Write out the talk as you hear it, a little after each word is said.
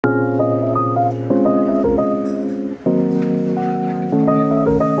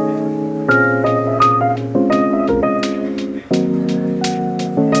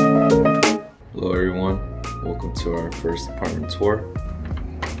tour.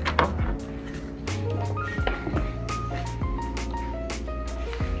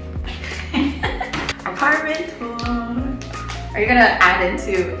 Apartment tour. Are you gonna add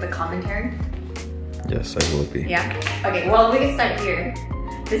into the commentary? Yes, I will be. Yeah? Okay, well, we can start here.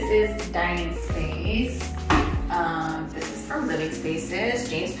 This is dining space. This is from Living Spaces.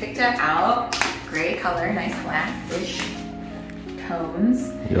 James picked it out. Gray color, nice flat-ish tones.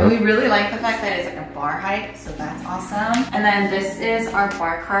 Yep. And we really like the fact that it's like a bar height, so that's awesome. And then this is our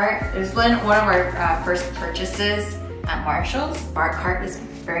bar cart. It was one of our first purchases at Marshall's. Bar cart is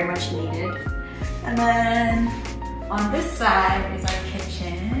very much needed. And then on this side is our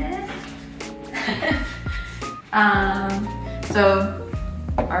kitchen. So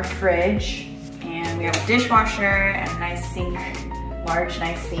our fridge, and we have a dishwasher and a nice sink, large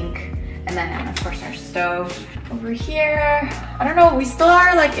nice sink, and then of course our stove. Over here, I don't know, we still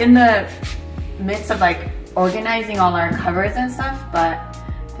are like in the midst of like organizing all our cupboards and stuff, but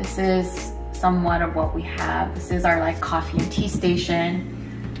this is somewhat of what we have. This is our like coffee and tea station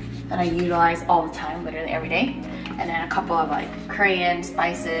that I utilize all the time, literally every day. And then a couple of like Korean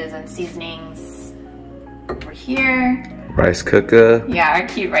spices and seasonings over here. Rice cooker. Yeah, our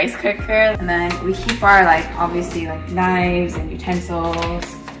cute rice cooker. And then we keep our like, obviously like knives and utensils,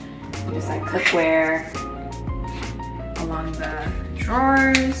 and just like cookware along the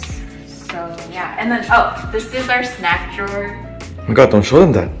drawers. So yeah, and then, oh, this is our snack drawer. Oh my god, don't show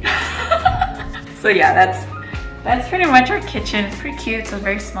them that. So yeah, that's pretty much our kitchen. It's pretty cute, it's a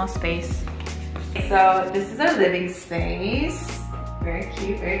very small space. So this is our living space. Very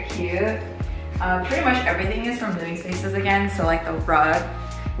cute, very cute. Pretty much everything is from Living Spaces again. So like the rug,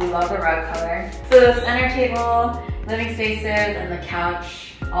 we love the rug color. So the center table, Living Spaces, and the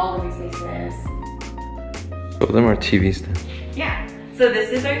couch, all Living Spaces. Show them our TVs then. Yeah, so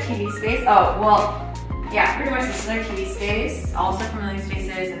this is our TV space. Oh, well, yeah, pretty much this is our TV space, also from Living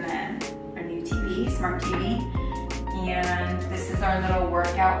Spaces, and then our new TV, smart TV. And this is our little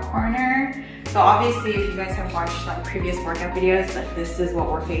workout corner. So obviously, if you guys have watched like previous workout videos, like this is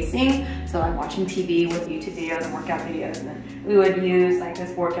what we're facing. So I'm watching TV with YouTube videos and workout videos, and then we would use like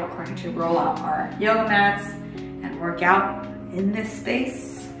this workout corner to roll out our yoga mats and work out in this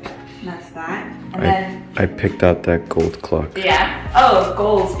space. And that's that. And then I picked out that gold clock. Yeah. Oh,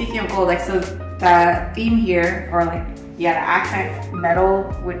 gold. Speaking of gold, like so the theme here, or like, yeah, the accent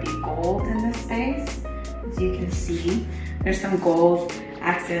metal would be gold in this space. As you can see, there's some gold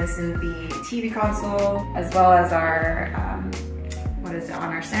accents in the TV console, as well as our, what is it,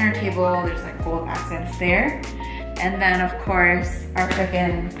 on our center table, there's like gold accents there. And then of course, our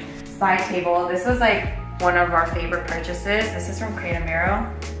freaking side table. This was like one of our favorite purchases. This is from Crate & Barrel.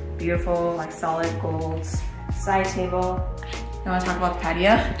 Beautiful, like solid gold side table. You wanna talk about the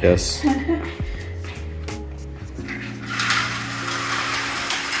patio? Yes.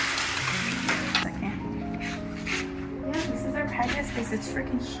 It's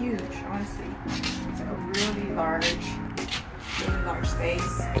freaking huge, honestly. It's like a really large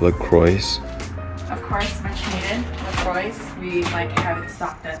space. LaCroix. Of course, much needed. LaCroix. We like have it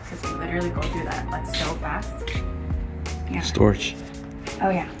stocked up because we literally go through that like so fast. Yeah. Storage. Oh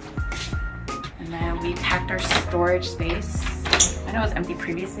yeah. And then we packed our storage space. I know it was empty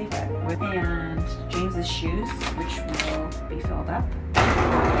previously, but and James's shoes, which will be filled up.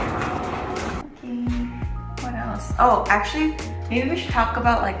 Okay. What else? Oh, actually, maybe we should talk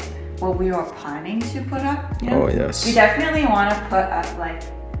about like what we were planning to put up. You know? Oh yes. We definitely want to put up like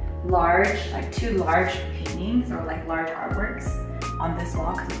two large paintings or like large artworks on this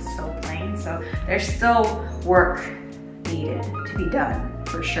wall because it's so plain. So there's still work needed to be done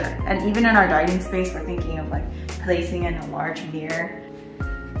for sure. And even in our dining space, we're thinking of like placing in a large mirror.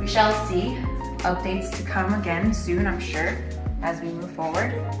 We shall see. Updates to come again soon, I'm sure, as we move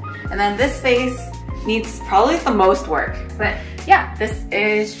forward. And then this space needs probably the most work. But yeah, this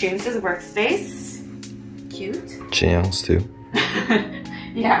is James's workspace. Cute. Jiang's too.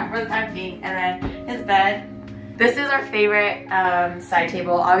 Yeah, for the time being. And then his bed. This is our favorite side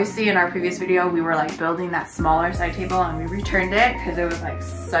table. Obviously in our previous video, we were like building that smaller side table and we returned it because it was like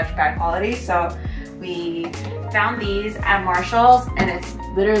such bad quality. So we found these at Marshall's and it's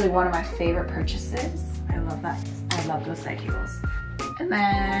literally one of my favorite purchases. I love that. I love those side tables. And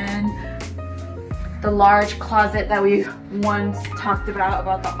then the large closet that we once talked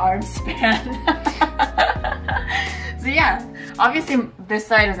about the arm span. So yeah, obviously this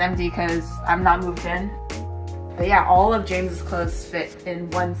side is empty because I'm not moved in. But yeah, all of James's clothes fit in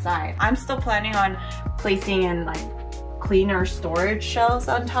one side. I'm still planning on placing in like cleaner storage shelves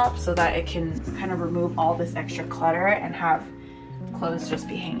on top so that it can kind of remove all this extra clutter and have clothes just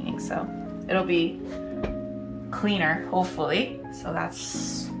be hanging. So it'll be cleaner, hopefully. So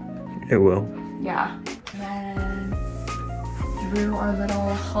that's... It will. Yeah. And through our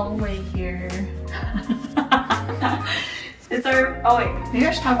little hallway here. It's our... Oh wait, maybe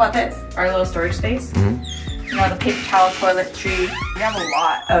I should talk about this. Our little storage space. You know, the paper towel, toiletry. We have a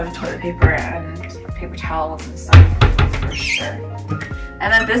lot of toilet paper and paper towels and stuff for sure.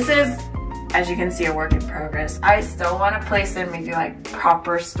 And then this is, as you can see, a work in progress. I still want to place in maybe like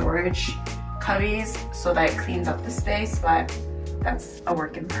proper storage cubbies so that it cleans up the space, but that's a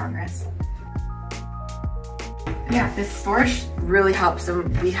work in progress. Yeah, this storage really helps,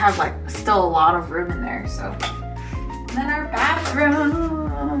 and we have like still a lot of room in there. So, and then our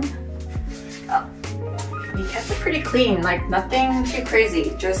bathroom. Oh, we kept it pretty clean, like nothing too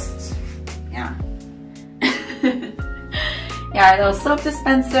crazy. Just yeah. Yeah, our little soap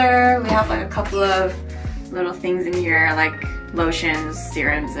dispenser. We have like a couple of little things in here, like lotions,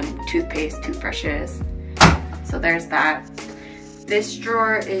 serums, and toothpaste, toothbrushes. So there's that. This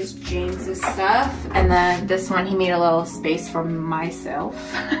drawer is James's stuff, and then this one he made a little space for myself.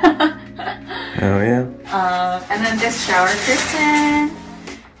 Oh yeah. And then this shower curtain,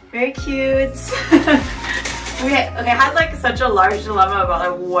 very cute. I had like such a large dilemma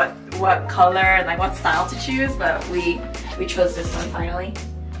about like what color and like what style to choose, but we chose this one finally.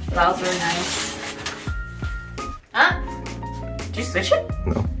 So that was really nice. Huh? Did you switch it?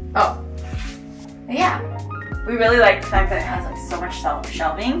 No. Oh. Yeah. We really like the fact that it has like so much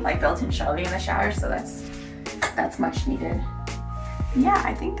shelving, like built-in shelving in the shower, so that's much needed. Yeah,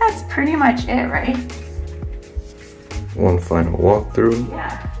 I think that's pretty much it, right? One final walkthrough.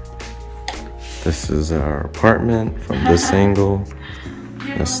 Yeah. This is our apartment from this angle.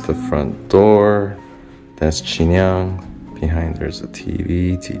 That's the front door. That's Chinyang. Behind there's a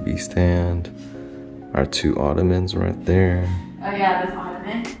TV stand. Our two ottomans right there. Oh yeah, this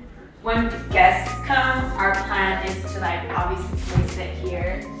ottoman. When guests come, our plan is to like obviously place it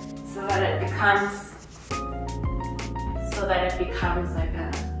here so that it becomes like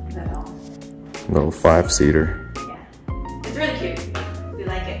a Little 5-seater. Yeah. It's really cute. We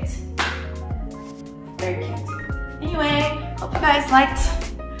like it. Very cute. Anyway, hope you guys liked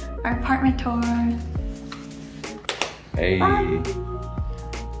our apartment tour. Hey. Bye.